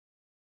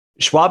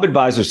Schwab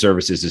Advisor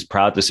Services is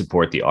proud to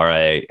support the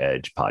RIA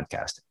Edge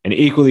podcast and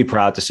equally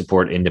proud to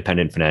support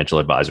independent financial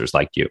advisors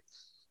like you.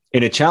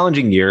 In a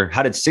challenging year,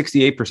 how did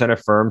 68%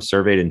 of firms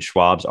surveyed in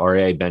Schwab's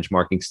RIA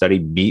benchmarking study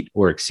meet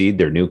or exceed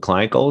their new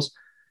client goals?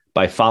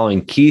 By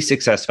following key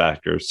success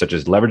factors such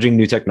as leveraging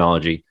new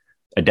technology,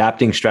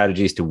 adapting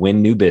strategies to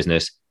win new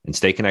business and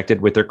stay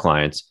connected with their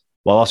clients,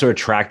 while also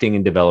attracting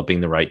and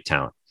developing the right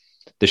talent.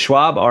 The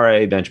Schwab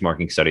RIA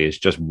benchmarking study is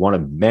just one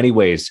of many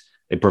ways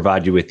they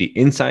provide you with the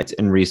insights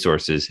and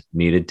resources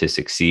needed to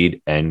succeed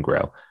and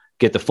grow.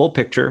 Get the full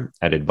picture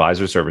at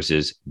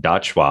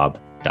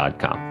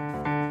advisorservices.schwab.com.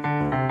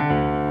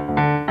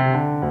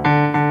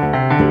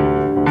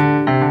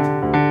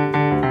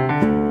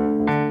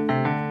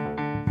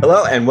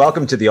 Hello, and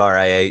welcome to the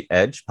RIA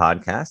Edge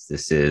podcast.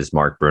 This is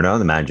Mark Bruno,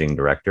 the Managing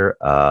Director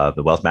of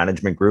the Wealth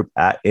Management Group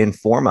at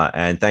Informa.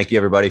 And thank you,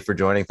 everybody, for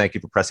joining. Thank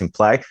you for pressing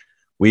play.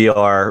 We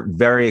are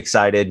very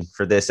excited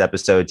for this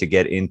episode to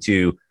get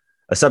into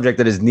a subject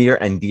that is near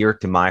and dear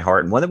to my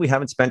heart, and one that we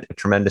haven't spent a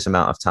tremendous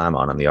amount of time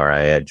on the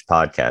RIA Edge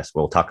podcast.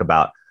 We'll talk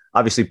about,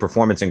 obviously,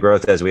 performance and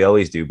growth as we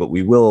always do, but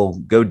we will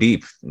go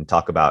deep and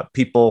talk about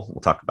people. We'll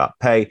talk about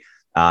pay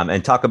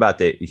and talk about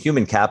the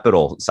human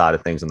capital side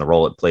of things and the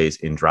role it plays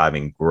in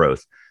driving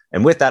growth.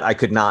 And with that, I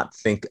could not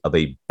think of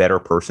a better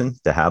person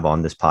to have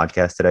on this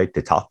podcast today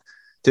to talk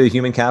to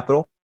human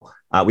capital.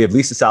 We have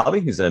Lisa Salvi,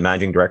 who's the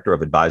Managing Director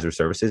of Advisor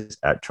Services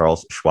at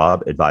Charles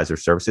Schwab Advisor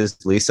Services.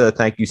 Lisa,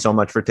 thank you so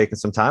much for taking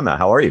some time out.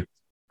 How are you?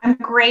 I'm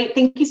great.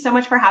 Thank you so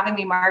much for having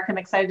me, Mark. I'm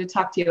excited to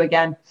talk to you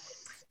again.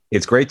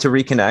 It's great to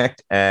reconnect,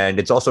 and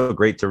it's also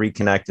great to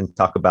reconnect and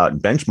talk about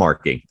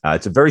benchmarking.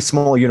 It's a very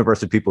small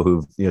universe of people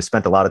who've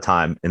spent a lot of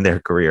time in their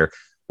career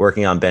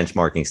working on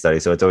benchmarking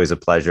studies. So it's always a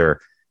pleasure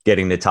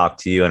getting to talk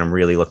to you, and I'm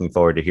really looking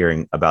forward to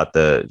hearing about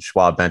the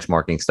Schwab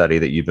benchmarking study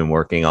that you've been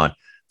working on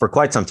for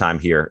quite some time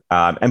here.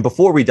 And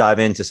before we dive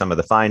into some of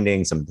the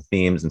findings, some of the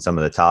themes, and some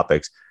of the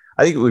topics,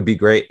 I think it would be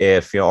great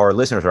if our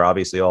listeners are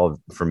obviously all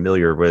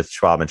familiar with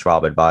Schwab and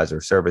Schwab Advisor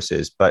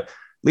Services. But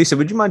Lisa,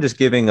 would you mind just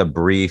giving a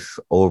brief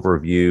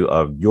overview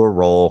of your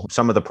role,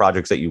 some of the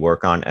projects that you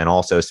work on, and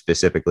also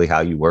specifically how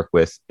you work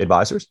with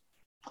advisors?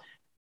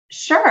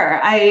 Sure.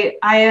 I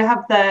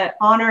have the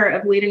honor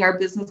of leading our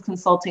business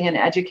consulting and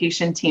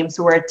education team.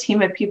 So we're a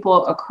team of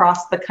people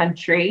across the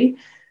country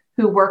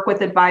who work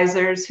with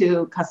advisors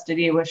who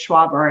custody with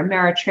Schwab or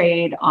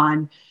Ameritrade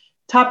on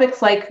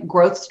topics like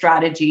growth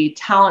strategy,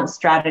 talent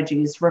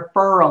strategies,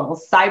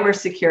 referrals.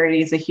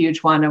 Cybersecurity is a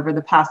huge one over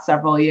the past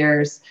several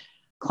years,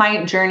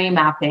 client journey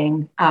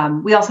mapping.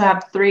 We also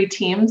have 3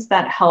 teams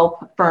that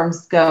help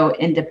firms go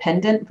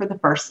independent for the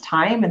first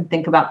time and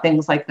think about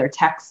things like their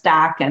tech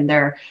stack and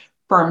their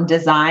firm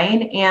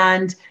design.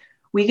 And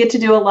we get to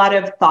do a lot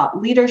of thought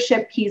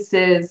leadership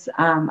pieces.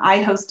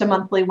 I host a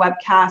monthly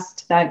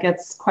webcast that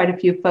gets quite a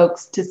few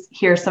folks to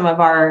hear some of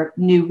our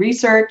new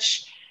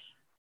research.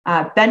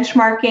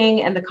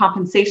 Benchmarking and the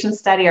compensation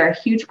study are a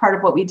huge part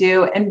of what we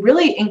do. And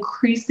really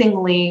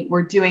increasingly,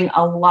 we're doing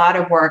a lot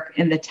of work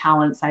in the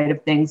talent side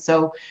of things.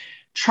 So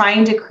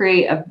trying to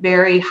create a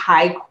very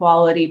high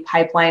quality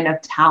pipeline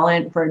of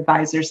talent for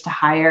advisors to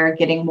hire,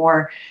 getting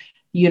more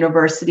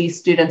university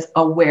students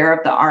aware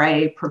of the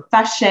RIA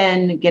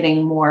profession,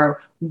 getting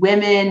more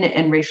women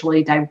and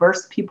racially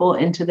diverse people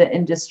into the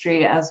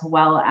industry, as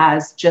well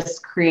as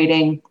just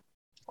creating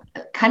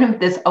kind of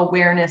this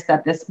awareness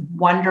that this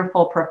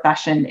wonderful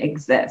profession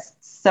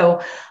exists. So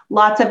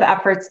lots of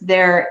efforts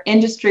there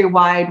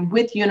industry-wide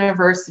with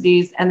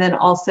universities, and then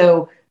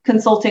also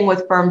consulting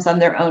with firms on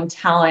their own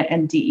talent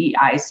and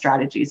DEI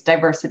strategies,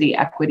 diversity,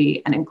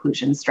 equity, and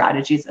inclusion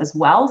strategies as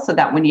well, so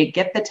that when you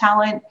get the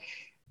talent,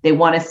 they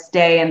want to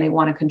stay and they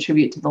want to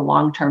contribute to the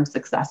long-term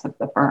success of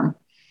the firm.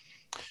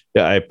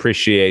 Yeah, I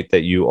appreciate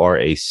that you are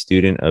a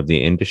student of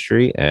the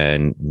industry,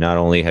 and not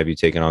only have you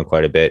taken on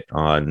quite a bit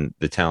on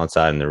the talent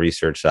side and the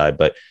research side,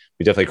 but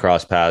we definitely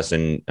cross paths,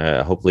 and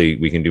hopefully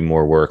we can do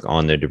more work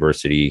on the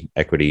diversity,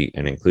 equity,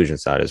 and inclusion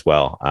side as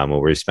well. Where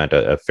we spent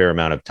a fair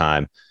amount of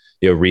time,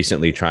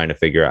 recently trying to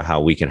figure out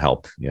how we can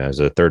help, as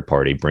a third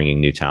party, bringing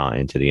new talent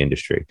into the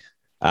industry.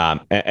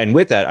 And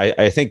with that,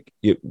 I think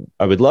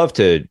I would love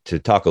to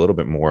talk a little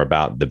bit more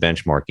about the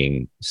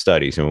benchmarking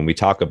studies. And when we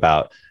talk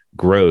about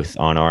growth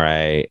on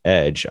RIA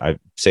Edge, I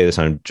say this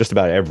on just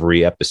about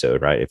every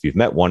episode, right? If you've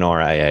met one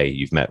RIA,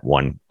 you've met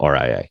one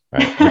RIA,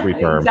 right? Every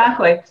firm,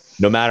 exactly.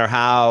 No matter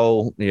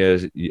how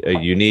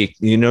unique,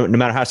 no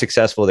matter how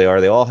successful they are,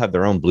 they all have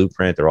their own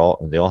blueprint. They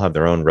all have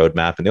their own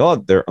roadmap, and they all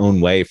have their own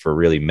way for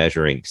really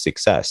measuring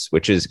success,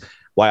 which is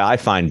why I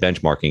find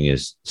benchmarking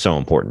is so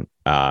important.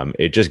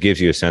 It just gives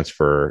you a sense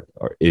for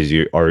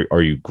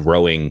are you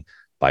growing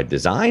by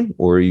design,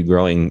 or are you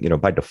growing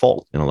by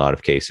default in a lot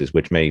of cases,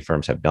 which many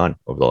firms have done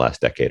over the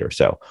last decade or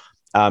so.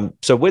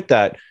 So with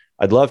that,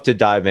 I'd love to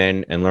dive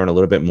in and learn a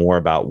little bit more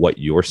about what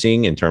you're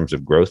seeing in terms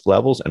of growth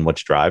levels and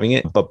what's driving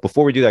it. But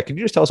before we do that, can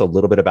you just tell us a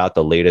little bit about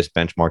the latest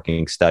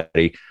benchmarking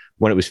study,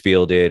 when it was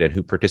fielded, and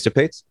who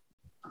participates?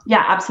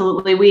 Yeah,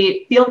 absolutely.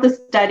 We field the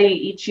study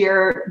each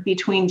year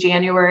between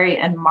January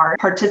and March.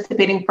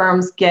 Participating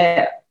firms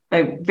get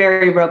a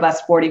very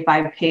robust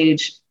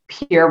 45-page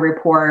peer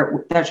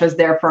report that shows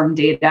their firm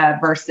data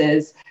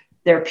versus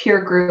their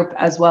peer group,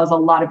 as well as a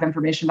lot of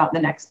information about the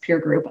next peer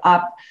group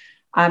up.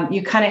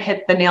 You kind of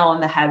hit the nail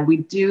on the head. We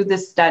do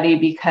this study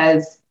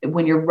because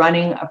when you're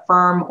running a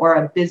firm or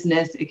a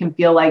business, it can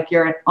feel like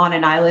you're on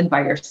an island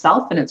by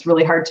yourself, and it's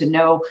really hard to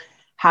know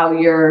how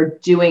you're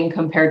doing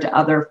compared to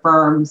other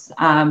firms.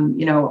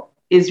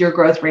 Is your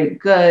growth rate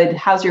good?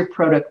 How's your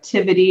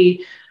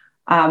productivity?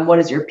 What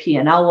does your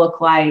P&L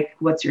look like?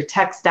 What's your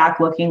tech stack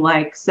looking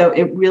like? So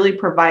it really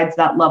provides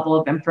that level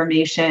of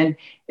information.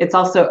 It's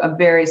also a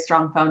very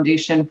strong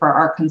foundation for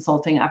our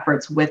consulting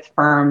efforts with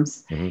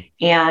firms.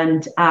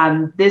 And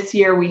this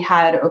year we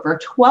had over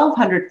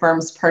 1,200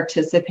 firms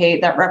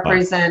participate. That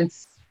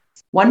represents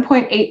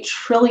 $1.8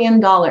 trillion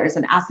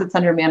in assets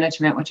under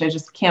management, which I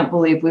just can't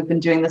believe. We've been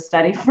doing this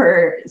study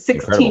for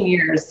 16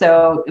 years.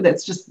 So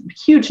that's just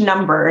huge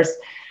numbers.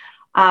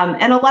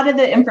 And a lot of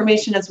the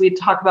information as we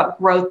talk about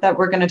growth that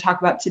we're going to talk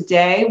about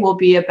today will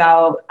be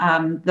about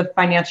the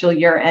financial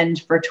year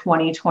end for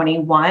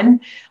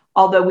 2021,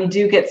 although we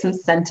do get some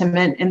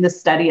sentiment in the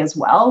study as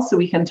well. So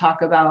we can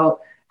talk about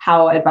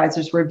how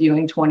advisors were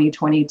viewing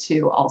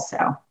 2022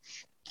 also.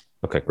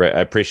 Okay, great. I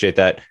appreciate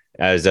that.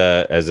 As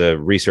a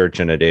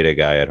research and a data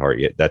guy at heart,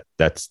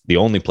 that's the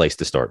only place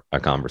to start a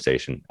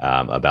conversation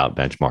about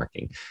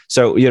benchmarking.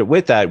 So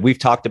with that, we've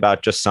talked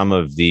about just some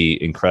of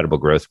the incredible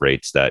growth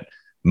rates that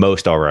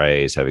most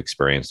RIAs have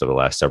experienced over the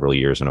last several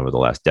years and over the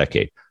last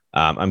decade.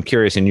 I'm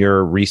curious, in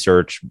your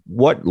research,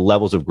 what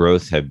levels of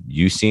growth have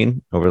you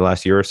seen over the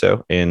last year or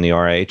so in the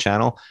RIA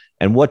channel,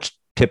 and what's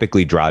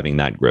typically driving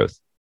that growth?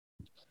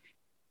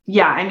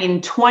 Yeah,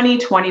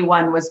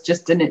 2021 was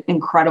just an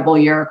incredible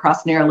year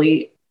across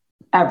nearly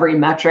every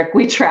metric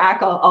we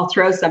track. I'll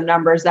throw some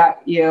numbers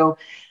at you.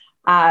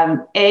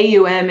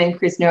 AUM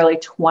increased nearly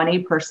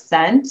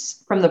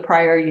 20% from the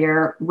prior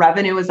year.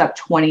 Revenue was up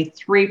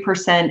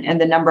 23%, and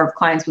the number of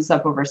clients was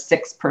up over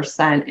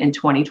 6% in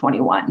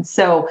 2021.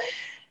 So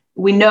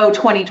we know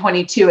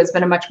 2022 has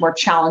been a much more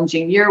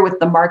challenging year with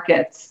the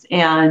markets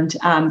and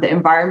the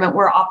environment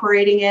we're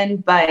operating in,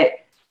 but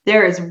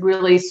there is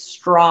really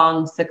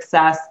strong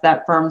success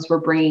that firms were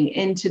bringing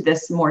into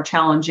this more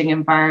challenging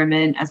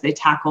environment as they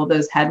tackle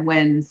those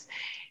headwinds.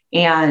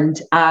 And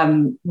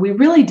we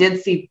really did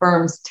see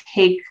firms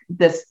take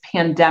this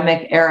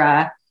pandemic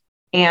era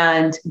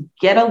and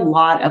get a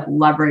lot of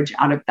leverage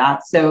out of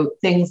that. So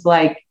things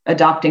like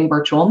adopting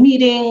virtual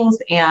meetings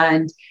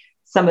and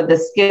some of the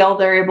scale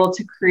they're able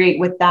to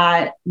create with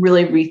that,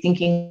 really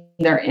rethinking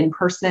their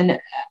in-person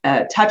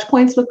touch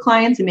points with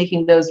clients and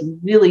making those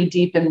really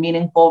deep and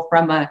meaningful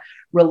from a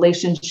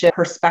relationship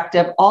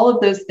perspective. All of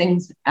those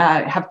things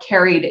have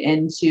carried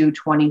into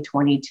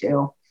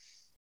 2022.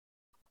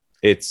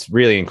 It's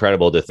really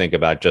incredible to think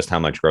about just how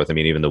much growth.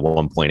 Even the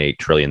 1.8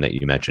 trillion that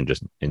you mentioned,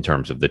 just in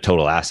terms of the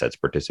total assets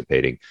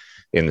participating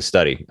in the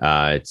study.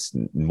 It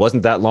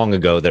wasn't that long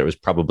ago that it was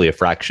probably a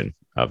fraction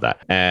of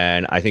that.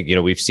 And I think,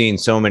 we've seen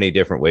so many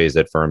different ways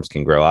that firms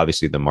can grow.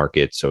 Obviously, the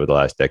markets over the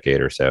last decade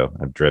or so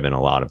have driven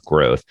a lot of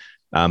growth.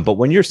 But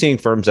when you're seeing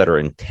firms that are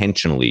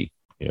intentionally,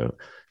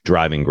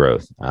 driving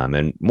growth,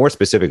 and more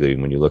specifically,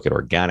 when you look at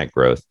organic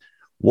growth,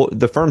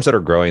 the firms that are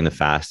growing the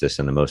fastest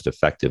and the most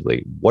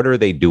effectively, what are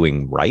they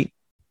doing right?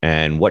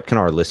 And what can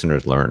our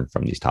listeners learn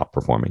from these top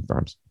performing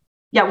firms?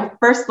 Yeah, well,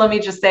 first, let me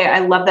just say, I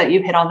love that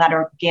you hit on that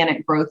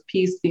organic growth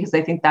piece, because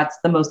I think that's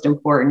the most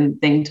important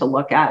thing to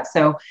look at.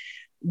 So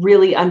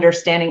really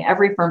understanding,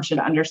 every firm should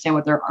understand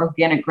what their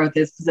organic growth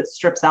is, because it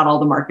strips out all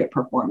the market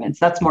performance.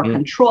 That's more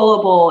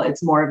controllable.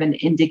 It's more of an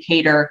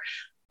indicator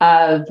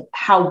of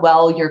how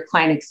well your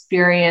client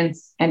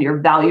experience and your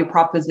value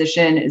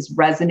proposition is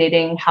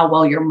resonating, how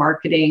well your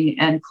marketing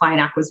and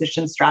client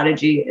acquisition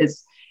strategy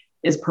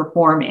is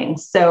performing.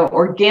 So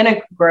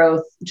organic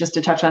growth, just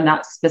to touch on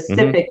that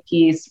specific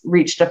piece,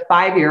 reached a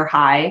 5-year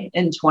high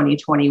in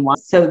 2021.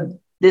 So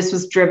this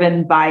was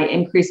driven by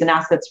increase in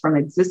assets from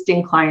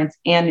existing clients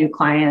and new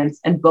clients.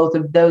 And both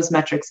of those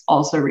metrics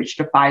also reached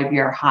a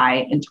 5-year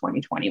high in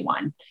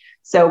 2021.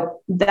 So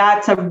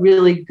that's a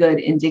really good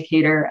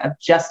indicator of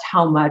just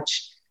how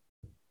much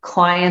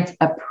clients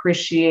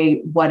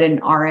appreciate what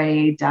an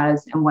RIA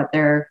does and what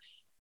they're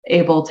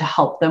able to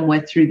help them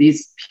with through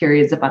these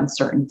periods of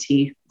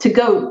uncertainty. To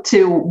go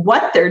to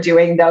what they're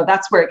doing, though,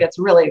 that's where it gets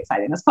really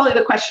exciting. That's probably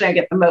the question I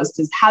get the most,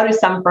 is how do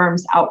some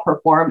firms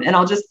outperform? And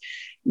I'll just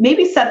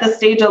maybe set the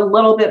stage a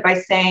little bit by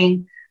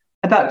saying,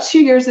 about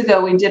 2 years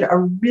ago, we did a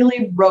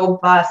really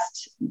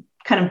robust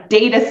kind of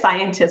data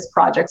scientist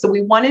project. So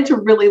we wanted to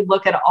really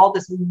look at all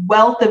this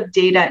wealth of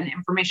data and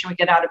information we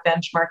get out of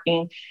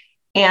benchmarking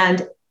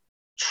and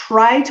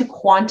try to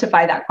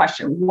quantify that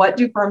question. What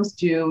do firms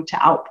do to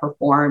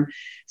outperform?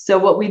 So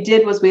what we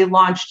did was we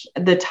launched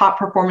the top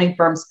performing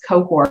firms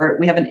cohort.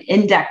 We have an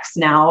index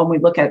now, and we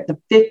look at the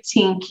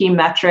 15 key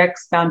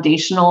metrics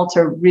foundational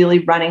to really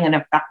running an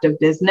effective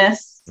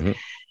business.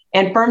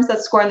 And firms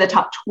that score in the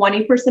top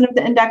 20% of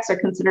the index are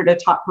considered a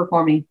top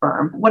performing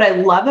firm. What I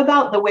love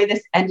about the way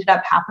this ended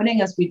up happening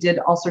is we did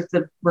all sorts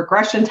of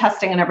regression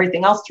testing and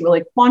everything else to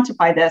really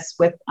quantify this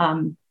with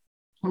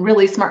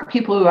really smart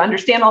people who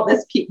understand all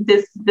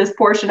this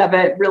portion of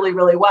it really,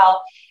 really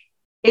well.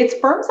 It's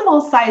firms of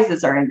all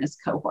sizes are in this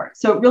cohort.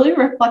 So it really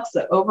reflects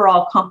the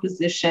overall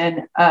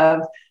composition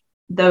of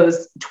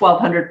those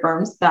 1,200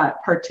 firms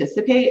that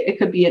participate. It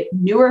could be a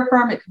newer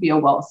firm, it could be a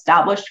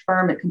well-established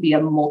firm, it could be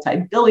a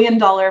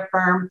multi-billion-dollar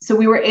firm. So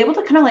we were able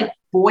to kind of like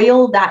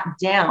boil that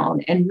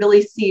down and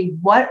really see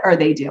what are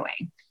they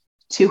doing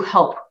to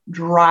help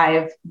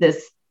drive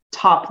this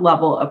top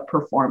level of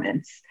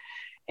performance.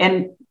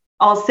 And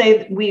I'll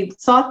say we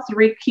saw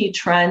 3 key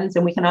trends,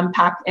 and we can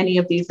unpack any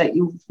of these that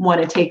you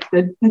want to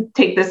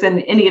take this in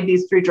any of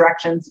these 3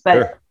 directions. But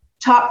sure.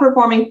 Top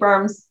performing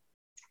firms,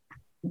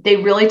 they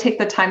really take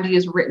the time to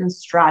use written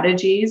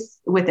strategies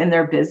within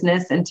their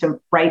business and to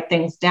write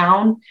things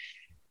down.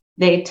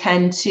 They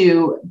tend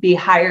to be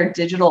higher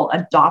digital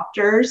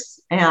adopters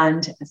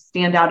and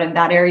stand out in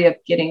that area of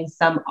getting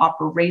some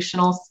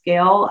operational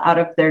scale out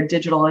of their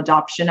digital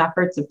adoption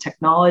efforts of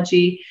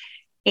technology.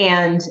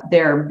 And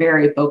they're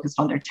very focused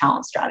on their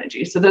talent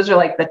strategy. So those are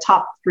like the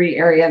top 3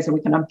 areas, and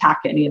we can unpack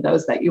any of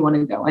those that you want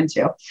to go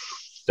into.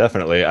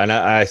 Definitely. And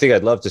I think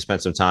I'd love to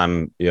spend some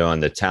time,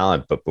 on the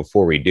talent. But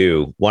before we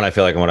do, one, I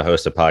feel like I want to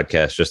host a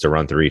podcast just to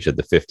run through each of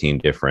the 15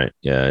 different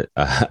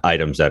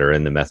items that are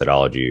in the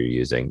methodology you're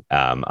using.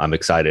 I'm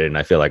excited, and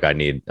I feel like I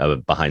need a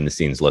behind the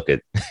scenes look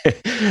at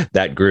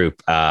that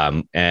group,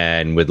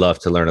 and would love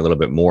to learn a little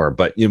bit more.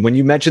 But when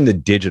you mentioned the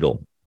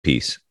digital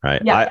piece,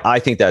 right? Yeah. I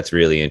think that's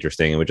really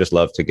interesting, and would just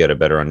love to get a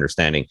better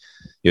understanding.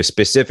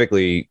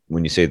 Specifically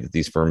when you say that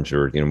these firms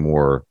are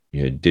more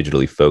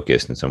digitally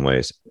focused in some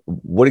ways,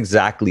 what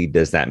exactly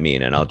does that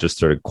mean? And I'll just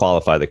sort of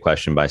qualify the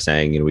question by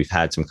saying, we've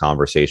had some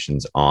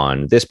conversations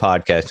on this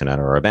podcast and at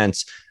our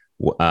events,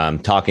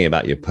 talking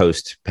about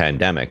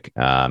post-pandemic,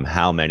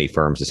 how many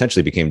firms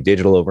essentially became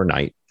digital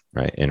overnight,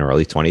 right, in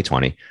early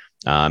 2020.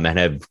 And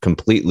have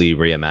completely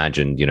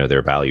reimagined,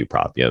 their value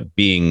prop.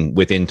 Being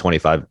within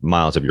 25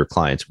 miles of your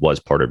clients was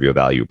part of your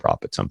value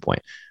prop at some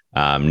point.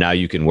 Now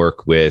you can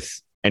work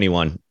with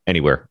anyone,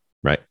 anywhere,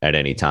 right, at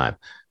any time.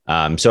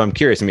 So I'm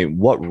curious.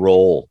 What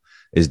role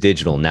is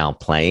digital now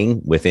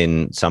playing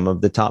within some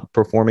of the top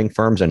performing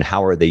firms, and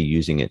how are they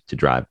using it to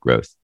drive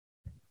growth?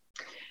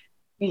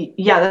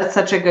 Yeah, that's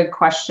such a good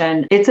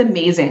question. It's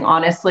amazing,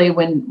 honestly,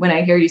 when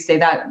I hear you say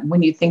that,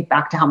 when you think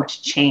back to how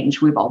much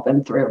change we've all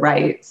been through,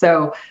 right?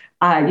 So,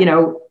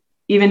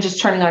 even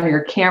just turning on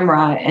your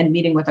camera and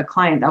meeting with a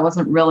client, that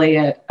wasn't really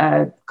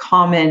a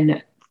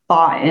common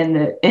thought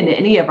in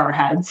any of our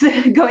heads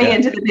going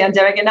into the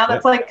pandemic. And now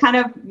that's like kind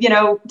of,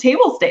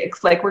 table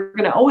stakes, like we're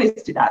going to always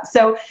do that.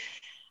 So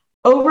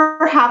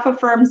over half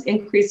of firms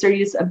increased their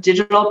use of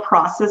digital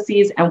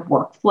processes and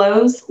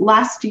workflows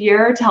last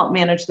year to help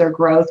manage their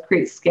growth,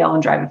 create scale,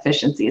 and drive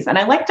efficiencies. And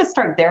I like to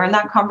start there in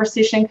that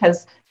conversation,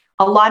 because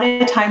a lot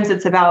of times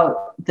it's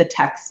about the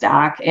tech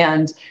stack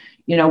and,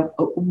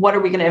 what are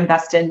we going to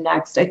invest in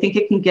next? I think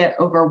it can get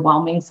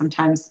overwhelming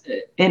sometimes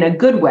in a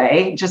good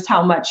way, just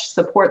how much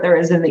support there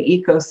is in the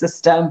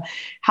ecosystem,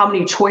 how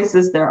many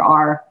choices there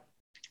are.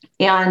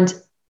 And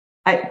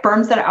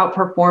firms that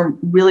outperform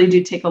really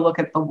do take a look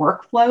at the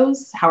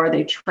workflows. How are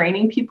they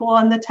training people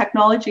on the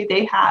technology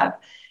they have?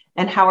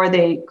 And how are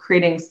they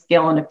creating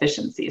scale and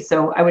efficiency?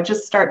 So I would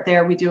just start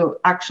there. We do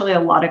actually a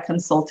lot of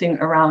consulting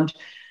around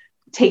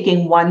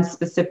taking one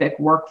specific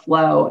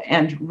workflow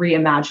and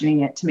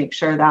reimagining it to make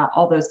sure that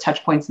all those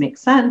touch points make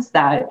sense,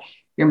 that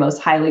your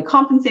most highly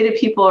compensated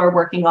people are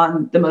working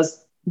on the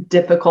most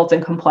difficult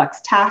and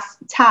complex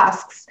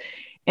tasks,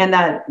 and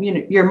that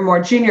your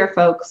more junior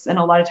folks, and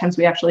a lot of times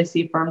we actually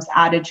see firms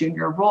add a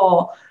junior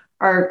role,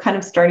 are kind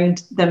of starting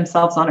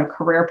themselves on a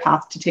career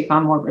path to take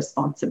on more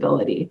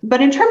responsibility. But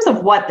in terms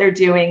of what they're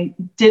doing,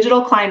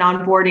 digital client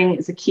onboarding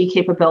is a key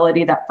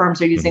capability that firms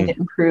are using to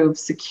improve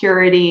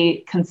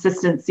security,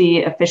 consistency,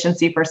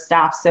 efficiency for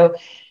staff. So,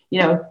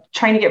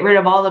 trying to get rid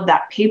of all of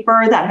that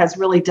paper that has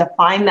really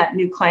defined that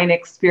new client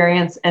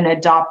experience and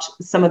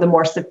adopt some of the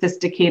more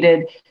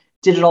sophisticated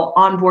digital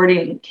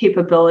onboarding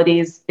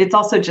capabilities. It's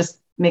also just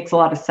makes a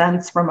lot of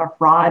sense from a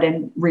fraud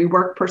and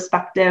rework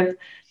perspective.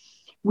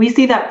 We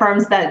see that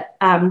firms that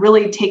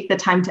really take the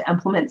time to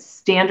implement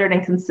standard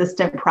and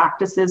consistent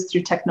practices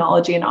through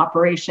technology and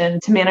operation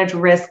to manage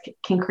risk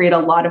can create a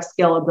lot of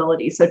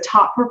scalability. So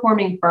top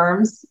performing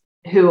firms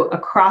who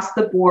across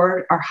the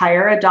board are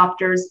higher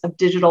adopters of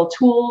digital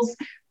tools,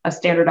 of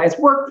standardized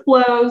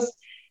workflows,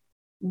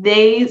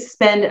 they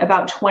spend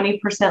about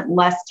 20%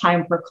 less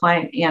time per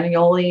client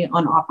annually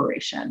on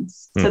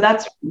operations. So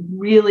that's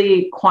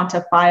really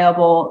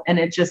quantifiable. And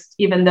it just,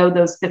 even though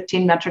those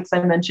 15 metrics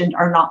I mentioned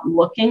are not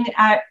looking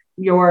at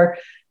your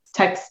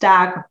tech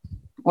stack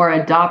or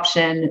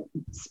adoption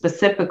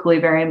specifically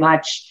very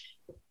much,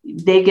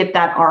 they get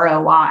that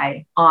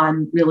ROI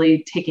on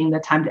really taking the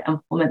time to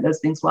implement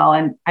those things well.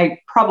 And I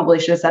probably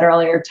should have said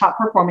earlier, top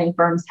performing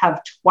firms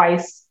have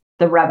twice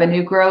the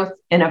revenue growth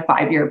in a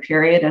 5-year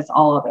period as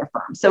all other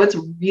firms. So it's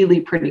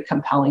really pretty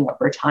compelling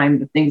over time,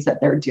 the things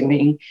that they're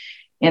doing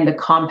and the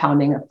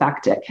compounding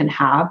effect it can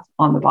have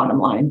on the bottom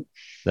line.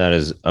 That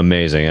is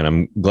amazing. And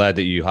I'm glad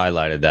that you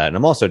highlighted that. And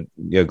I'm also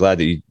glad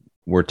that you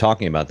we're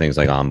talking about things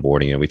like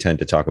onboarding, and we tend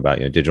to talk about,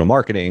 digital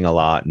marketing a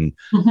lot, and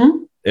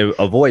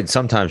avoid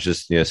sometimes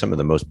just, some of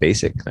the most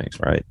basic things,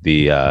 right?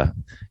 The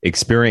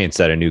experience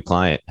that a new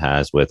client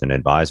has with an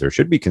advisor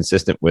should be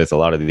consistent with a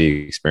lot of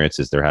the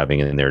experiences they're having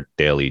in their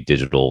daily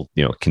digital,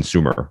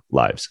 consumer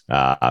lives.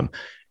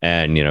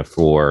 And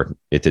for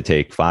it to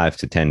take 5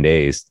 to 10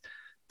 days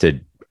to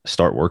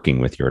start working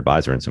with your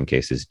advisor in some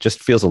cases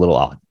just feels a little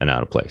odd and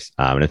out of place.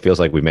 And it feels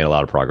like we've made a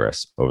lot of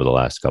progress over the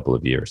last couple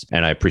of years.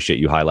 And I appreciate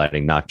you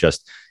highlighting not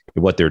just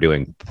what they're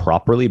doing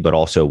properly, but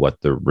also what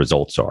the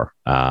results are.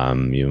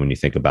 When you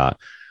think about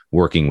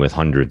working with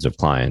hundreds of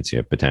clients,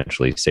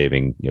 potentially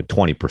saving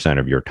 20%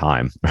 of your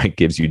time, right,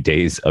 gives you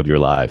days of your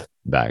life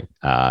back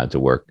to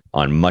work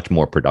on much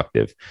more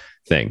productive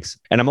things.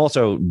 And I'm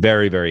also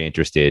very, very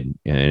interested,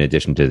 in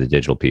addition to the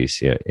digital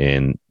piece,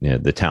 in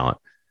the talent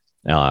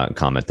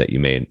comment that you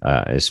made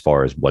as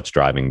far as what's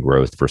driving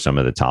growth for some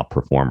of the top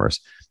performers.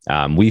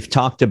 We've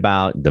talked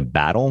about the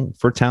battle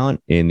for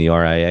talent in the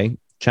RIA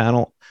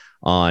channel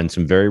on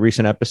some very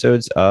recent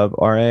episodes of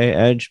RIA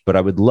Edge, but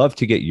I would love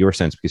to get your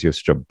sense, because you have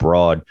such a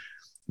broad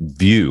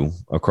view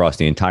across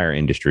the entire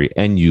industry,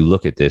 and you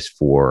look at this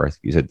for, I think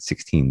you said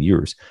 16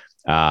 years,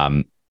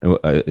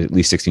 at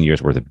least 16 years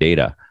worth of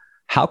data.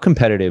 How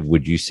competitive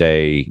would you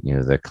say,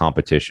 the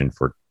competition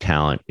for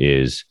talent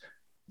is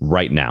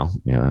right now,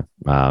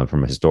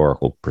 from a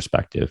historical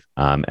perspective,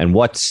 and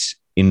what's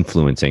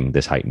influencing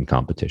this heightened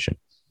competition?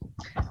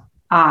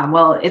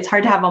 Well, it's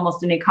hard to have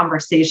almost any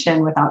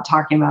conversation without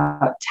talking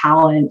about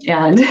talent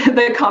and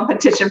the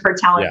competition for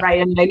talent,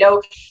 right? And I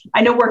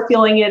know we're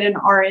feeling it in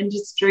our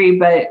industry,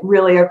 but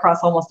really across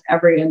almost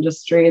every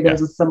industry,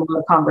 there's a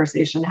similar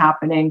conversation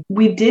happening.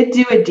 We did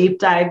do a deep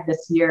dive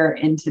this year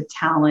into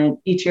talent.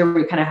 Each year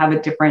we kind of have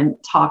a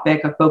different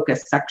topic, a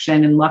focus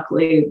section, and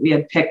luckily we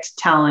had picked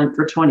talent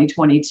for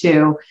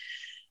 2022.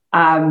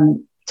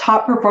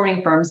 Top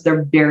performing firms,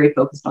 they're very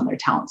focused on their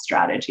talent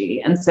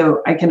strategy. And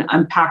so I can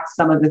unpack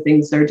some of the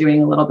things they're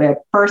doing a little bit.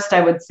 First,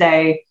 I would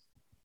say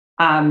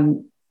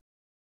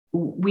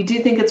we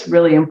do think it's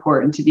really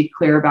important to be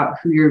clear about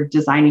who you're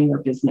designing your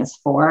business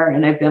for.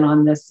 And I've been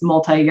on this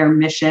multi-year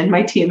mission,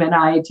 my team and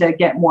I, to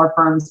get more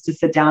firms to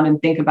sit down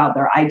and think about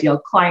their ideal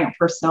client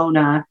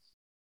persona.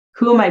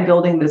 Who am I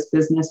building this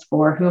business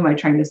for? Who am I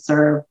trying to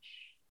serve?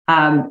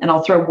 And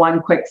I'll throw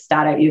one quick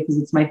stat at you because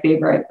it's my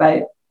favorite,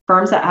 but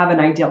firms that have an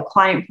ideal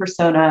client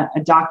persona, a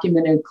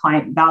documented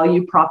client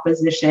value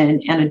proposition,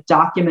 and a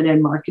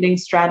documented marketing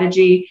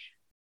strategy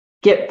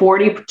get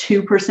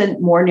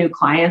 42% more new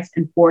clients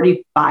and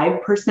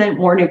 45%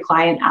 more new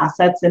client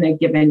assets in a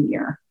given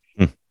year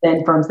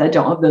than firms that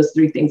don't have those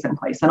three things in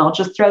place. And I'll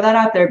just throw that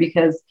out there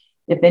because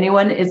if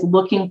anyone is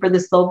looking for the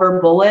silver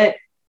bullet,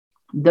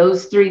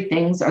 those three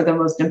things are the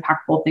most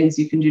impactful things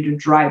you can do to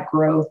drive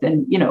growth.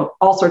 And,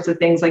 all sorts of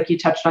things like you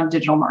touched on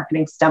digital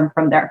marketing stem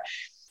from there.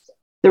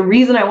 The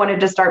reason I wanted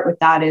to start with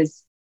that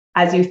is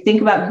as you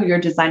think about who you're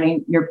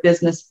designing your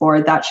business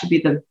for, that should be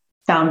the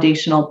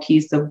foundational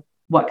piece of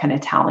what kind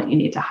of talent you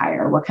need to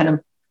hire, what kind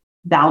of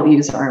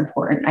values are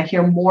important. I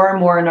hear more and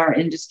more in our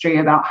industry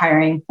about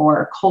hiring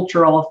for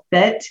cultural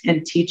fit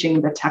and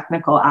teaching the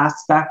technical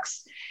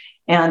aspects.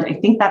 And I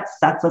think that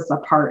sets us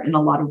apart in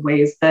a lot of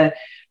ways. The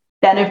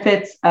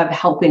benefits of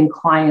helping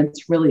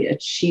clients really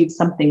achieve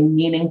something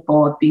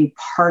meaningful, of being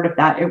part of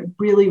that, it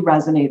really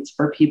resonates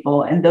for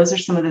people. And those are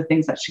some of the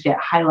things that should get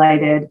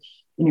highlighted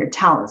in your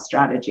talent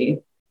strategy.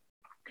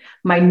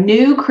 My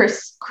new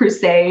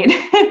crusade,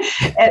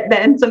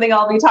 and something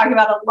I'll be talking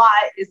about a lot,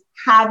 is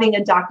having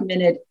a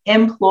documented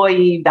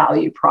employee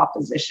value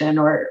proposition,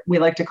 or we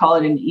like to call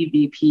it an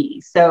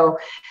EVP. So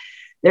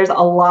there's a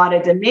lot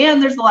of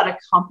demand. There's a lot of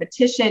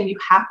competition. You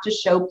have to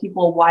show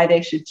people why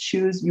they should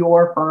choose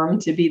your firm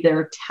to be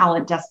their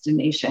talent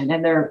destination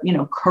and their,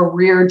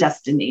 career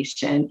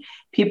destination.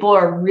 People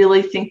are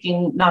really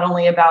thinking not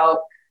only about,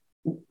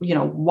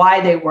 why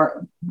they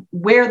work,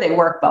 where they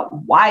work, but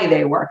why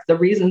they work, the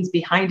reasons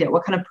behind it.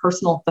 What kind of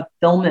personal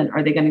fulfillment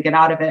are they going to get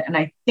out of it? And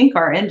I think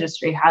our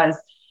industry has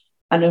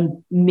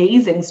an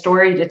amazing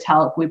story to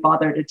tell if we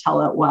bother to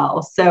tell it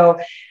well. So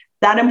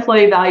that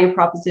employee value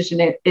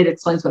proposition, it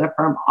explains what a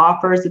firm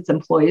offers its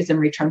employees in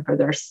return for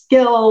their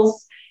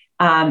skills.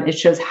 It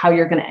shows how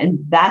you're going to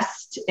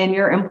invest in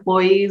your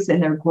employees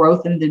and their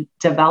growth and the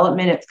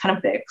development. It's kind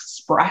of the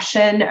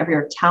expression of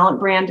your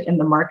talent brand in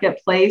the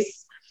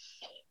marketplace.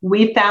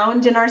 We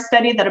found in our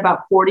study that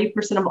about 40%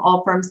 of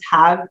all firms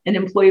have an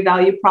employee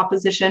value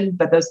proposition,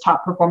 but those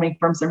top performing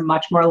firms are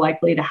much more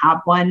likely to have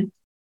one.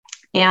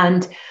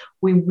 And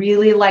we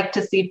really like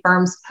to see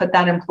firms put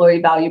that employee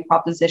value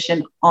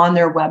proposition on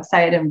their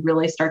website and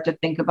really start to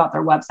think about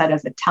their website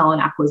as a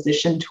talent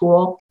acquisition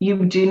tool.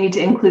 You do need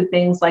to include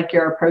things like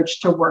your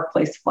approach to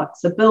workplace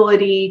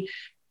flexibility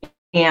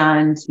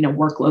and,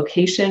 work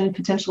location,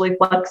 potentially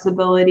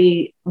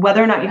flexibility.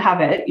 Whether or not you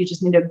have it, you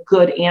just need a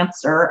good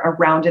answer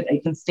around it that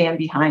you can stand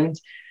behind.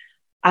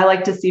 I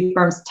like to see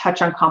firms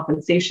touch on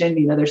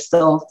compensation. There's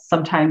still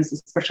sometimes,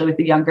 especially with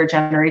the younger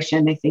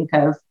generation, they think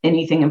of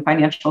anything in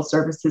financial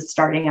services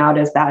starting out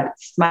as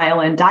that smile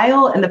and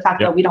dial. And the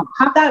fact that we don't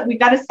have that, we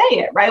got to say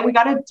it, right? We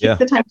got to take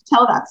the time to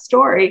tell that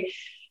story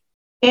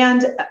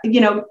and,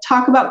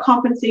 talk about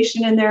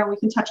compensation in there. We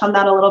can touch on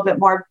that a little bit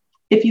more.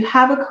 If you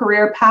have a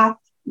career path,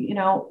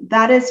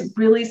 that is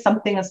really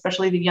something,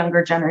 especially the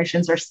younger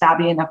generations are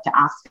savvy enough to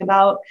ask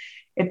about.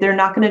 If they're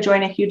not going to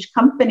join a huge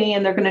company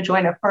and they're going to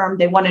join a firm,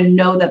 they want to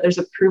know that there's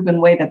a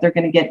proven way that they're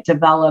going to get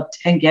developed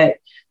and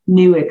get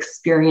new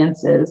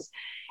experiences.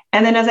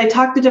 And then as I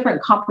talk to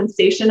different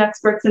compensation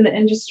experts in the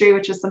industry,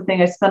 which is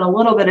something I spent a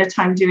little bit of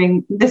time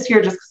doing this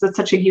year, just because it's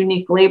such a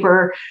unique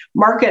labor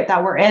market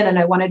that we're in. And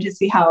I wanted to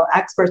see how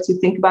experts who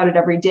think about it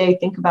every day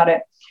think about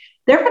it.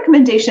 Their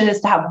recommendation is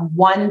to have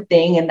one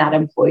thing in that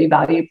employee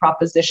value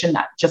proposition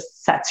that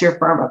just sets your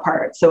firm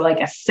apart. So like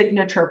a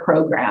signature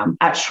program.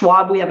 At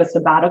Schwab, we have a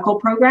sabbatical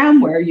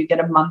program where you get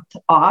a month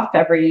off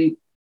every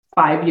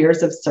 5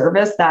 years of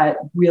service that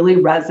really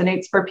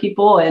resonates for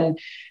people. And,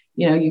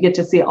 you get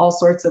to see all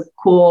sorts of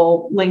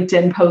cool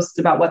LinkedIn posts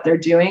about what they're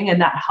doing.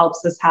 And that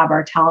helps us have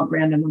our talent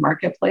brand in the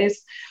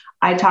marketplace.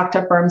 I talk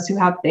to firms who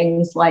have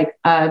things like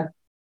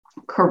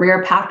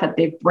career path that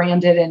they've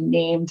branded and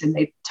named, and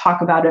they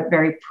talk about it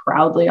very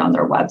proudly on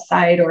their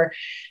website. Or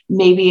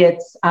maybe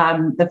it's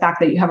the fact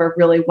that you have a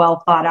really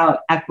well thought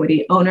out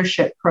equity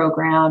ownership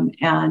program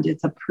and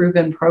it's a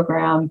proven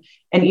program.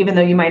 And even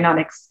though you might not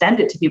extend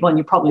it to people, and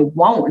you probably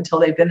won't until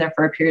they've been there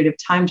for a period of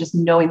time, just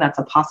knowing that's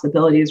a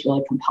possibility is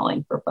really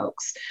compelling for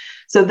folks.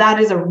 So that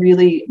is a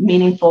really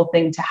meaningful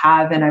thing to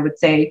have. And I would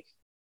say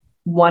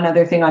one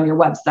other thing on your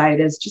website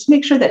is just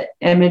make sure that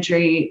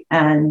imagery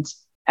and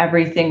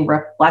everything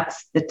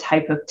reflects the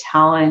type of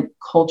talent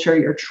culture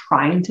you're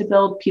trying to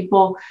build.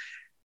 People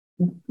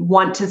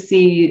want to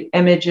see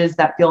images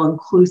that feel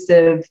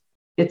inclusive.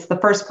 It's the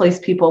first place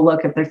people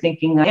look if they're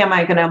thinking, am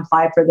I going to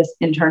apply for this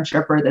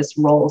internship or this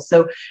role?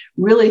 So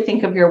really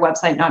think of your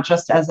website not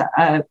just as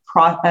a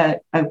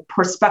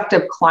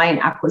prospective client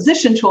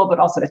acquisition tool, but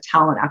also a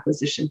talent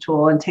acquisition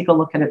tool, and take a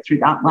look at it through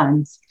that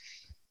lens.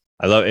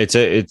 I love it.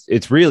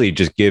 It's really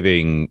just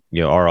giving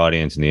our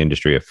audience in the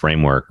industry a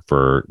framework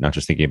for not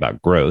just thinking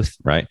about growth,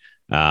 right?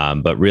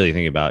 But really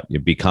thinking about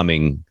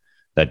becoming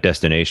that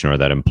destination or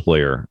that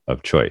employer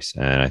of choice.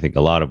 And I think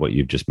a lot of what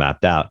you've just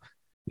mapped out,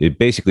 it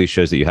basically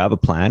shows that you have a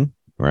plan,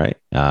 right?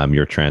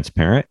 You're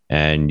transparent,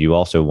 and you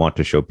also want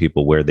to show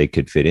people where they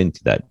could fit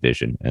into that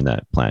vision and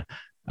that plan.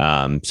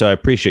 So I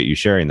appreciate you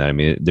sharing that. I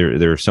mean,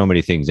 there are so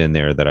many things in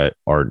there that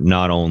are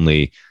not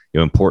only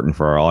important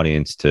for our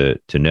audience to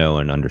know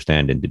and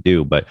understand and to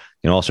do, but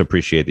also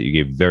appreciate that you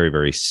gave very,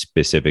 very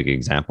specific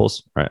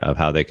examples, right, of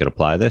how they could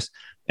apply this.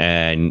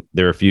 And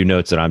there are a few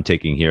notes that I'm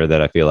taking here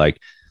that I feel like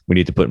we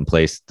need to put in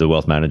place the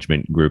wealth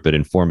management group at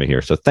Informa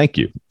here. So thank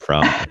you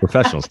from a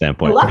professional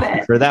standpoint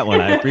for that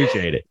one. I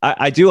appreciate it.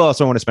 I do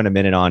also want to spend a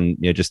minute on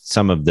just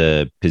some of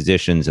the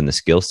positions and the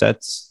skill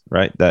sets,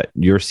 right, that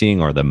you're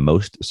seeing are the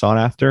most sought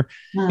after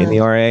in the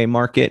RIA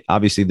market.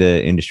 Obviously,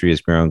 the industry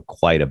has grown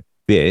quite a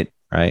bit,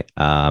 right?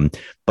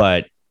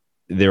 But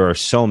there are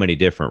so many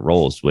different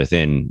roles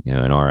within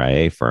an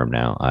RIA firm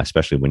now,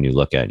 especially when you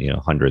look at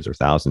hundreds or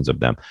thousands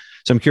of them.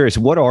 So I'm curious,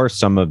 what are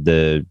some of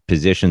the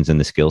positions and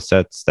the skill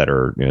sets that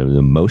are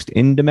the most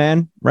in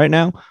demand right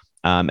now?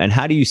 And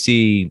how do you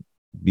see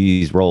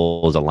these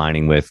roles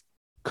aligning with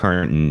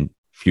current and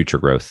future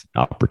growth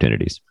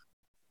opportunities?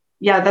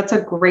 Yeah, that's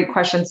a great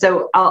question.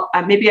 So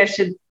maybe I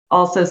should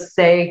also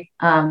say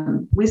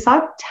we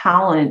saw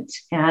talent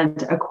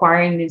and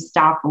acquiring new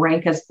staff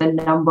rank as the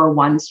number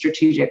one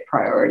strategic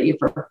priority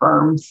for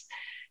firms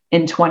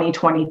in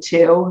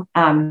 2022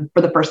 for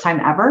the first time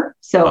ever.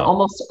 So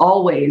almost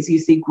always you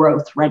see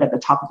growth right at the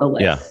top of the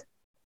list. Yeah.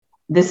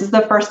 This is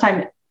the first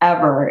time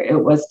ever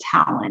it was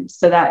talent.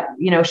 So that,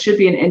 should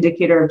be an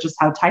indicator of just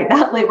how tight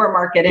that labor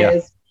market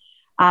is,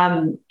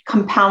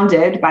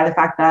 compounded by the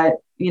fact that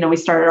we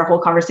started our whole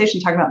conversation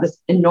talking about this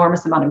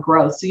enormous amount of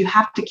growth. So you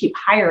have to keep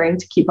hiring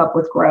to keep up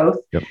with growth.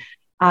 Yep.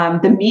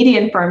 The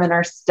median firm in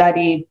our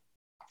study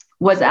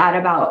was at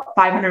about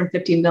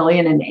 550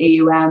 million in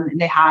AUM, and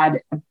they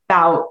had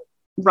about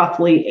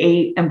roughly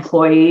 8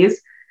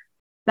 employees.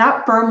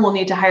 That firm will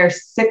need to hire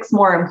 6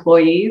 more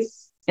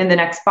employees in the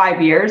next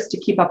 5 years to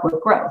keep up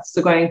with growth.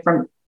 So going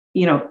from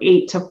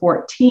 8 to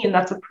 14,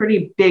 that's a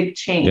pretty big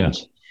change.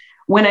 Yeah.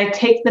 When I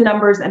take the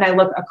numbers and I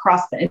look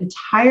across the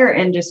entire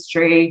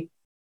industry,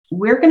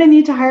 we're going to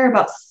need to hire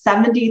about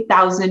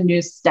 70,000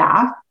 new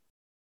staff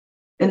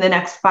in the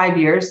next 5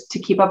 years to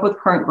keep up with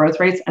current growth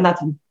rates. And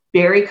that's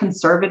very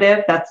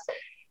conservative. That's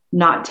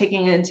not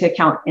taking into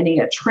account any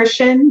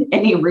attrition,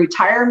 any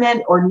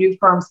retirement, or new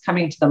firms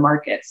coming to the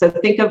market. So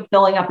think of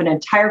filling up an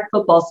entire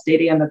football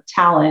stadium of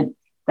talent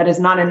that is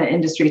not in the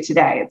industry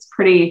today. It's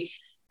pretty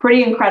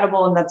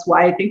incredible. And that's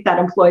why I think that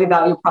employee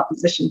value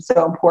proposition is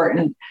so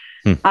important.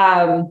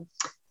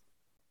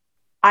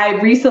 I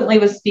recently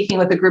was speaking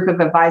with a group of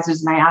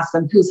advisors, and I asked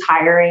them who's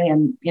hiring.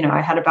 And,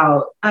 I had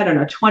about,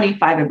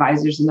 25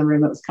 advisors in the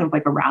room. It was kind of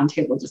like a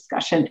roundtable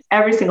discussion.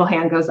 Every single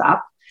hand goes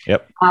up.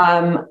 Yep.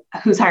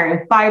 Who's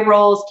hiring 5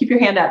 roles? Keep your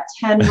hand up,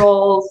 10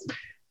 roles.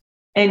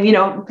 And,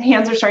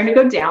 hands are starting to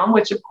go down,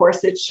 which of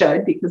course it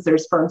should, because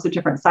there's firms of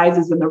different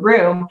sizes in the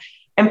room.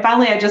 And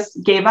finally, I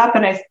just gave up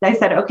and I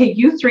said, okay,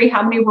 you 3,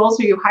 how many roles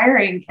are you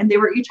hiring? And they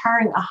were each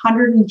hiring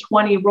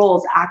 120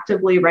 roles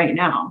actively right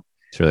now.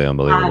 It's really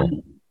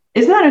unbelievable.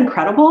 Isn't that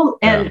incredible?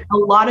 And a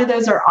lot of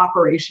those are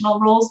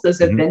operational roles. Those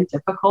have been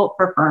difficult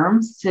for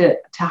firms to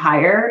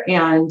hire.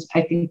 And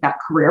I think that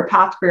career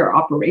path for your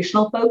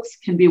operational folks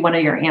can be one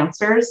of your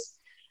answers,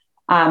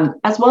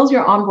 as well as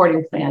your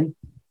onboarding plan.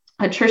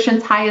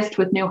 Attrition's highest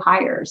with new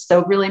hires.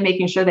 So really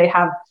making sure they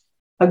have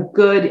a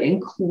good,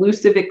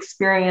 inclusive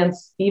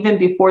experience even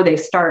before they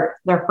start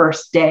their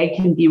first day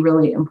can be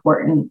really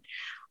important.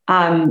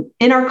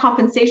 In our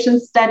compensation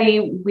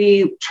study,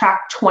 we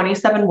tracked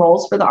 27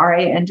 roles for the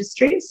RIA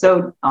industry.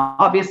 So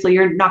obviously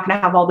you're not going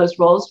to have all those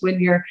roles when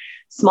you're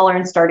smaller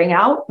and starting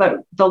out, but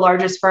the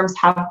largest firms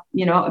have,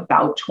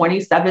 about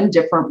 27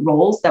 different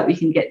roles that we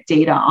can get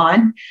data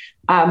on.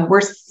 We're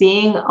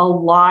seeing a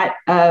lot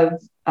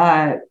of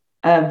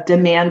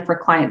demand for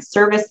client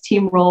service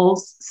team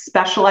roles,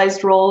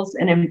 specialized roles,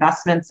 and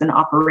investments and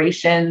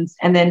operations,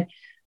 and then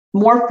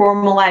more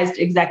formalized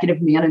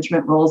executive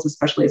management roles,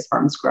 especially as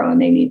firms grow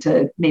and they need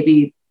to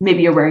maybe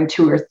you're wearing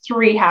 2 or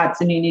 3 hats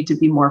and you need to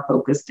be more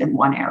focused in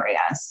one area.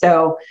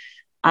 So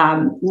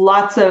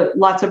lots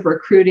of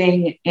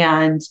recruiting,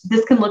 and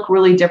this can look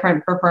really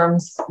different for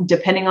firms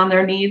depending on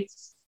their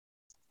needs.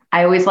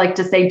 I always like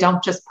to say,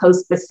 don't just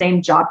post the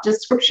same job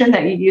description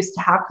that you used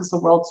to have because the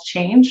world's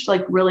changed.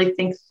 Like really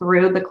think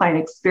through the client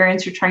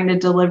experience you're trying to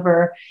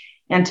deliver,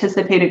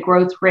 anticipated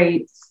growth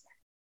rates,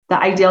 the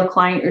ideal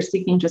client you're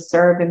seeking to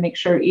serve, and make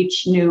sure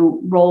each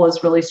new role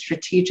is really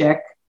strategic.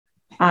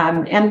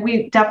 And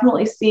we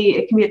definitely see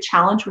it can be a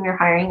challenge when you're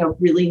hiring a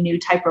really new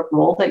type of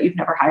role that you've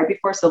never hired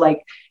before. So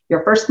like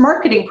your first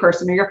marketing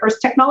person or your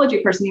first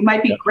technology person, you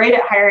might be great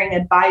at hiring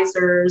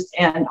advisors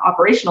and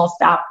operational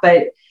staff,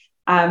 but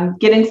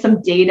getting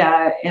some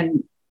data,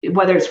 and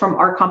whether it's from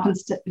our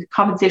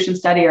compensation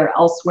study or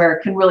elsewhere,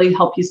 can really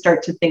help you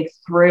start to think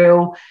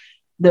through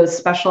those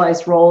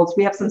specialized roles.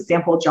 We have some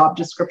sample job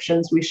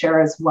descriptions we share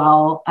as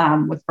well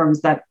with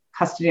firms that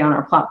custody on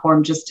our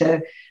platform, just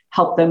to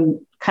help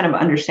them kind of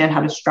understand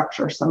how to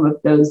structure some of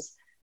those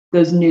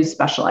new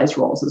specialized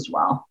roles as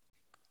well.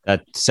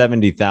 That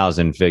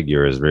 70,000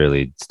 figure is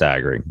really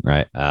staggering,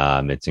 right?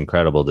 It's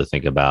incredible to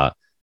think about,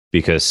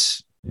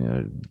 because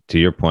to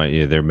your point,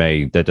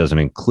 that doesn't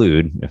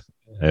include,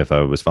 if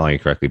I was following you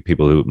correctly,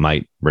 people who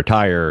might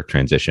retire,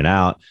 transition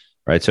out.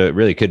 Right. So it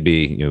really could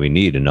be, we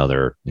need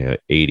another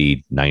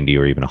 80, 90,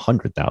 or even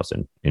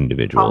 100,000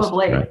 individuals.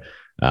 Probably.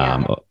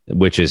 Right?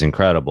 Which is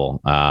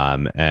incredible.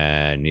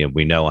 And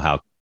we know how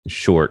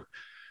short,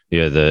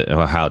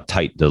 how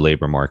tight the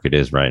labor market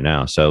is right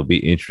now. So it'll be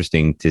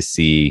interesting to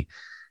see,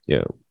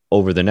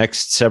 over the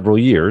next several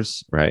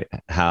years, right,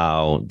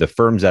 how the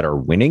firms that are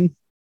winning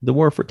the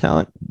war for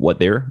talent, what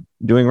they're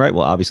doing right.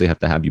 We'll obviously have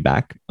to have you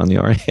back on the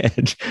RIA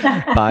Edge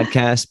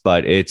podcast,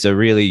 but it's a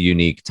really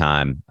unique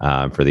time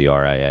for the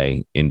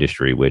RIA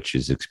industry, which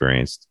has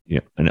experienced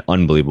an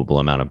unbelievable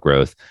amount of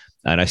growth.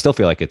 And I still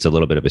feel like it's a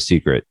little bit of a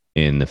secret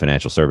in the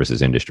financial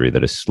services industry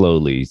that is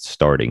slowly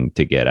starting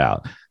to get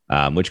out,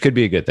 which could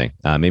be a good thing.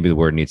 Maybe the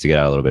word needs to get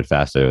out a little bit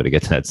faster to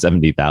get to that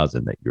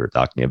 70,000 that you were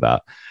talking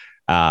about.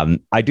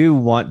 I do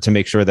want to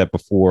make sure that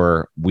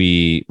before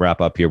we wrap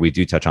up here, we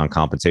do touch on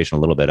compensation a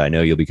little bit. I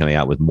know you'll be coming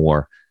out with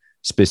more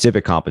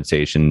specific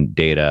compensation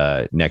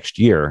data next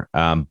year,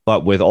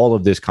 but with all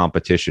of this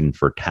competition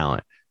for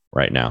talent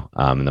right now,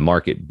 and the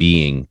market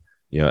being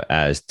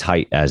as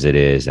tight as it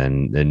is,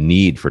 and the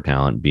need for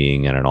talent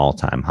being at an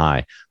all-time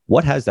high,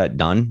 what has that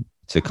done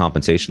to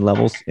compensation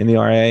levels in the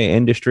RIA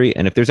industry?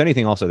 And if there's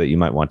anything also that you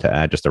might want to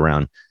add just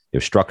around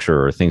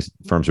structure or things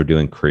firms are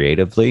doing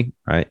creatively,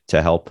 right,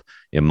 to help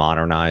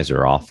modernize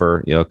or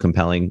offer a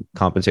compelling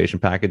compensation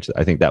package,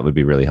 I think that would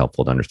be really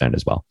helpful to understand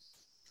as well.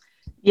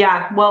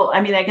 Yeah, well, I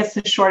mean, I guess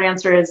the short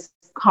answer is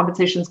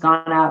compensation's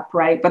gone up,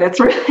 right? But it's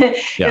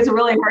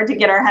really hard to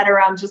get our head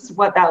around just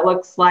what that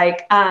looks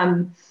like.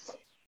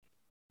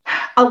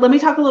 Let me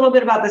talk a little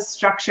bit about the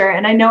structure.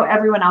 And I know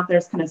everyone out there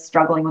is kind of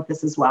struggling with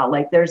this as well.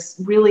 Like there's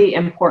really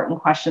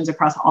important questions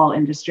across all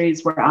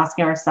industries we're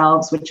asking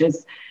ourselves, which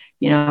is,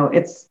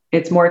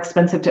 it's more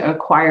expensive to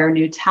acquire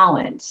new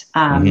talent.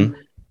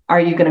 Are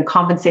you going to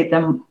compensate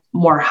them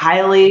more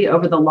highly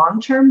over the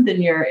long term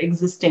than your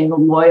existing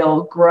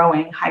loyal,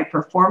 growing,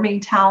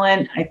 high-performing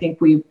talent? I think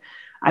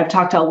I've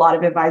talked to a lot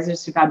of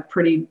advisors who've had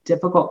pretty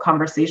difficult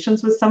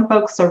conversations with some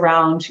folks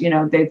around,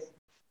 they've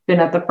been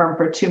at the firm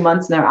for 2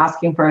 months and they're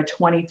asking for a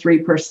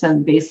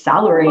 23% base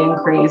salary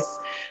increase.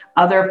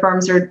 Other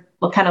firms are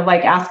kind of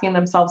like asking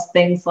themselves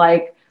things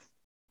like,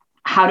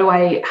 how do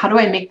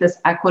I make this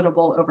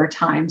equitable over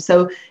time?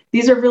 So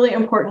these are really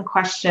important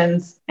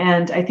questions.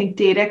 And I think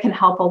data can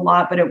help a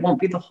lot, but it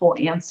won't be the whole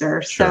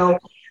answer. Sure. So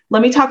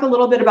let me talk a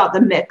little bit about the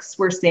mix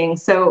we're seeing.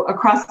 So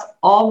across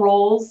all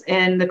roles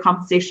in the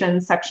compensation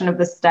section of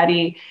the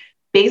study,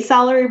 Base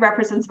salary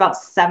represents about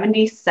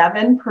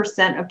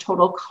 77% of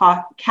total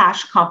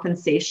cash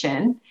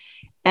compensation.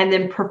 And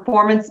then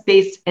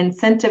performance-based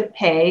incentive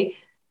pay,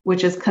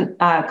 which is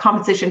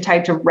compensation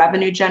tied to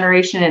revenue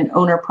generation and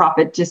owner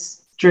profit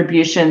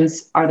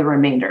distributions, are the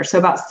remainder. So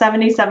about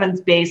 77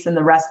 is base and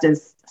the rest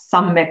is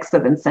some mix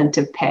of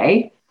incentive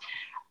pay.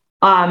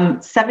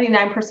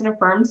 79% of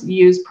firms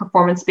use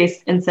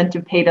performance-based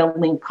incentive pay to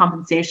link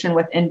compensation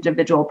with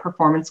individual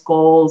performance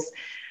goals.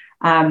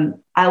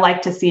 I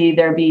like to see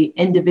there be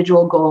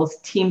individual goals,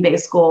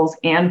 team-based goals,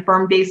 and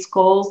firm-based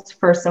goals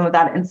for some of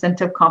that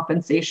incentive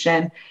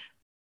compensation.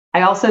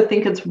 I also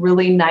think it's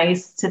really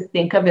nice to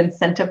think of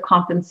incentive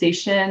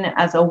compensation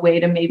as a way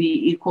to maybe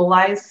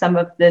equalize some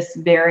of this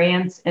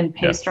variance in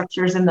pay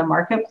structures in the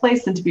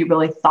marketplace, and to be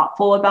really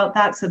thoughtful about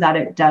that so that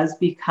it does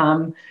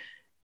become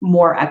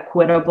more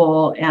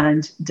equitable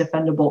and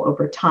defendable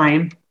over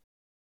time.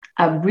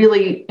 A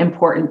really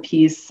important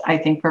piece, I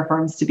think, for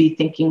firms to be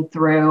thinking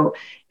through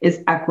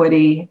is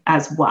equity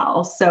as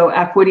well. So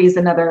equity is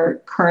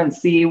another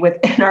currency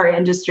within our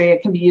industry.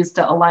 It can be used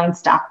to align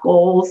staff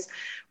goals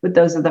with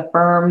those of the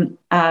firm.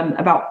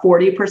 About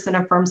 40%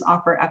 of firms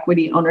offer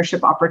equity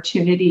ownership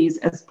opportunities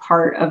as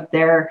part of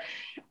their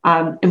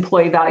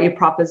employee value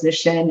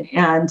proposition.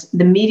 And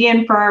the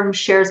median firm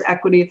shares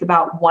equity with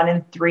about 1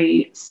 in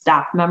 3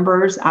 staff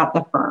members at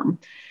the firm.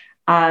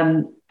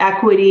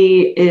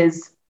 Equity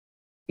is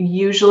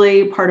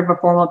usually part of a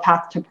formal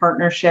path to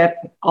partnership,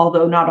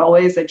 although not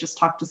always. I just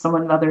talked to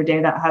someone the other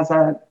day that has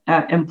a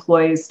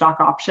employee stock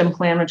option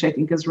plan, which I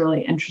think is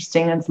really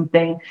interesting and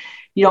something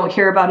you don't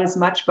hear about as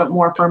much, but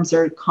more firms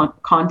are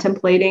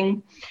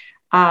contemplating.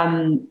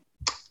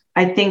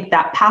 I think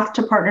that path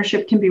to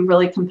partnership can be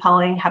really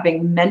compelling.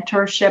 Having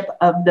mentorship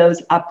of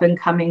those up and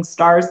coming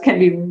stars can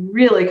be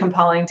really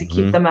compelling to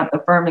keep them at the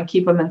firm and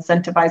keep them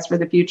incentivized for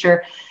the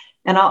future.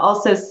 And I'll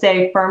also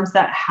say firms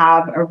that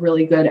have a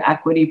really good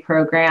equity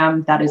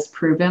program that is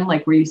proven,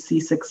 like where you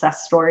see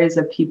success stories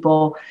of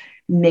people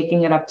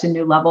making it up to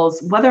new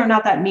levels, whether or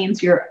not that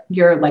means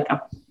you're like a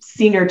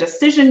senior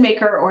decision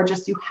maker or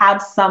just you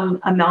have some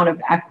amount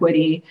of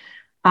equity,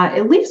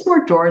 it leaves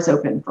more doors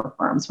open for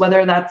firms,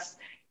 whether that's,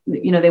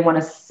 they want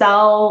to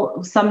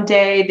sell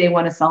someday, they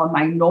want to sell a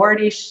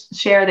minority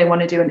share, they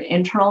want to do an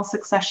internal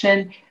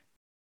succession.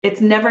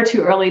 It's never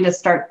too early to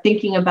start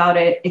thinking about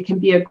it. It can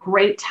be a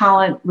great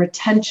talent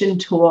retention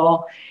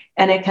tool,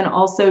 and it can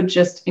also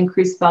just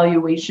increase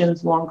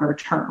valuations longer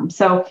term.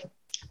 So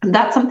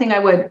that's something I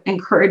would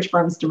encourage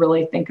firms to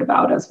really think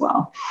about as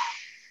well.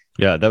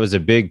 Yeah, that was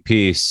a big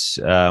piece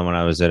when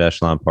I was at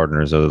Echelon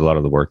Partners. A lot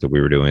of the work that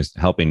we were doing is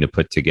helping to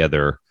put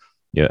together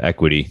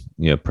equity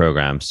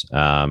programs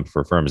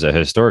for firms that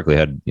historically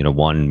had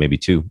 1, maybe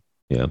 2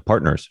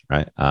 partners,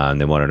 right?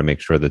 And they wanted to make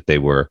sure that they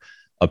were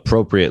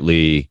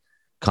appropriately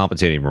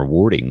compensating and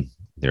rewarding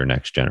their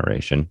next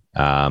generation,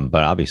 but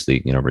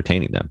obviously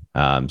retaining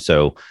them.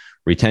 So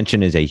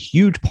retention is a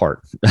huge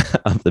part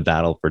of the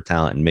battle for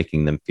talent, and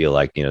making them feel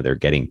like they're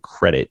getting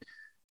credit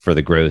for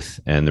the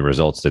growth and the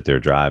results that they're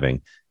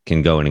driving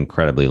can go an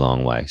incredibly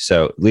long way.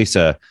 So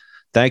Lisa,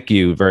 thank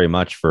you very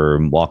much for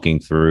walking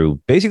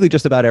through basically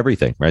just about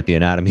everything, right? The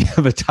anatomy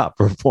of a top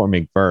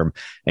performing firm,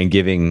 and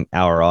giving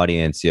our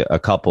audience a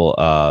couple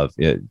of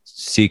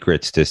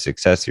secrets to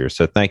success here.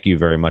 So thank you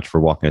very much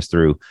for walking us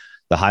through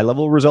the high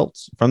level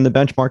results from the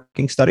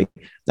benchmarking study.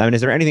 I mean, is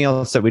there anything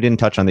else that we didn't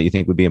touch on that you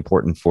think would be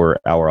important for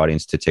our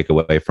audience to take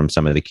away from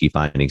some of the key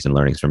findings and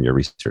learnings from your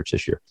research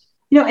this year?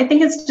 I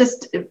think it's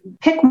just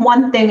pick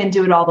one thing and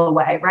do it all the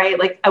way, right?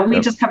 Like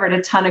we just covered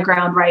a ton of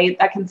ground, right?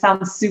 That can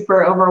sound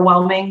super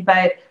overwhelming,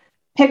 but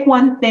pick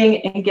one thing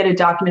and get a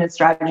documented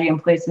strategy in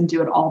place and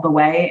do it all the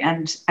way.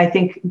 And I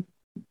think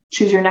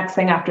choose your next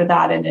thing after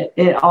that, and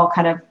it all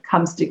kind of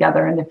comes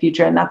together in the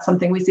future. And that's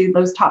something we see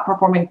those top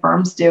performing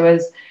firms do,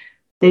 is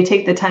they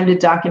take the time to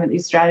document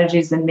these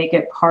strategies and make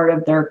it part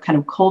of their kind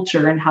of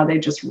culture and how they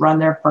just run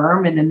their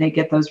firm. And then they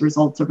get those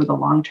results over the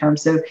long term.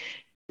 So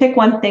pick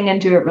one thing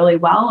and do it really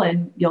well,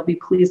 and you'll be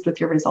pleased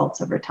with your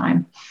results over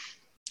time.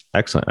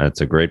 Excellent.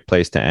 That's a great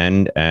place to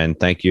end. And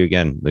thank you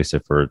again, Lisa,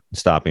 for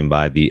stopping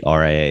by the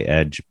RIA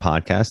Edge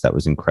podcast. That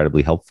was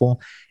incredibly helpful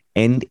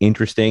and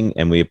interesting.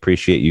 And we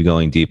appreciate you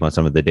going deep on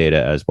some of the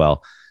data as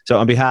well. So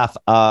on behalf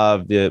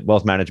of the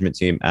wealth management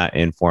team at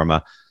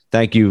Informa,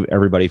 thank you,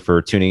 everybody,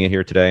 for tuning in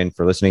here today and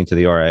for listening to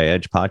the RIA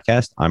Edge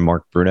podcast. I'm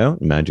Mark Bruno,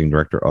 Managing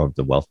Director of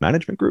the Wealth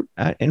Management Group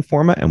at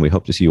Informa, and we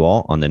hope to see you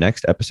all on the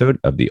next episode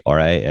of the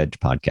RIA Edge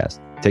podcast.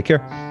 Take care.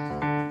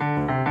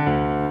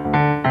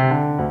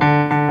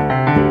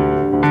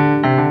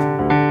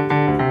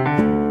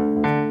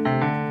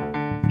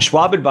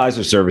 Schwab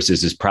Advisor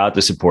Services is proud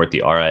to support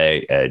the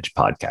RIA Edge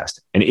podcast,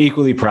 and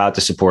equally proud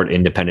to support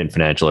independent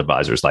financial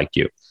advisors like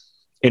you.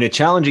 In a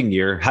challenging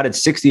year, how did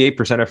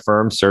 68% of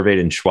firms surveyed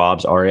in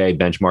Schwab's RIA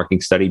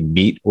benchmarking study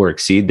meet or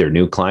exceed their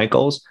new client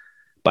goals?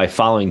 By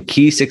following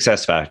key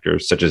success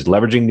factors such as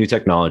leveraging new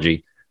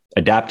technology,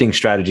 adapting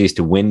strategies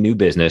to win new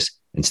business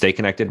and stay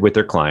connected with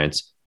their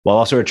clients, while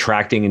also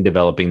attracting and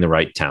developing the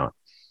right talent.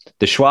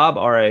 The Schwab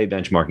RIA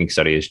benchmarking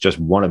study is just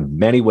one of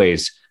many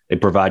ways They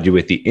provide you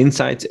with the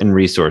insights and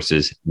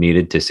resources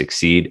needed to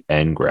succeed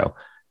and grow.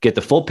 Get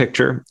the full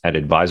picture at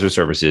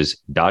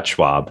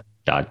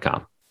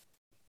advisorservices.schwab.com.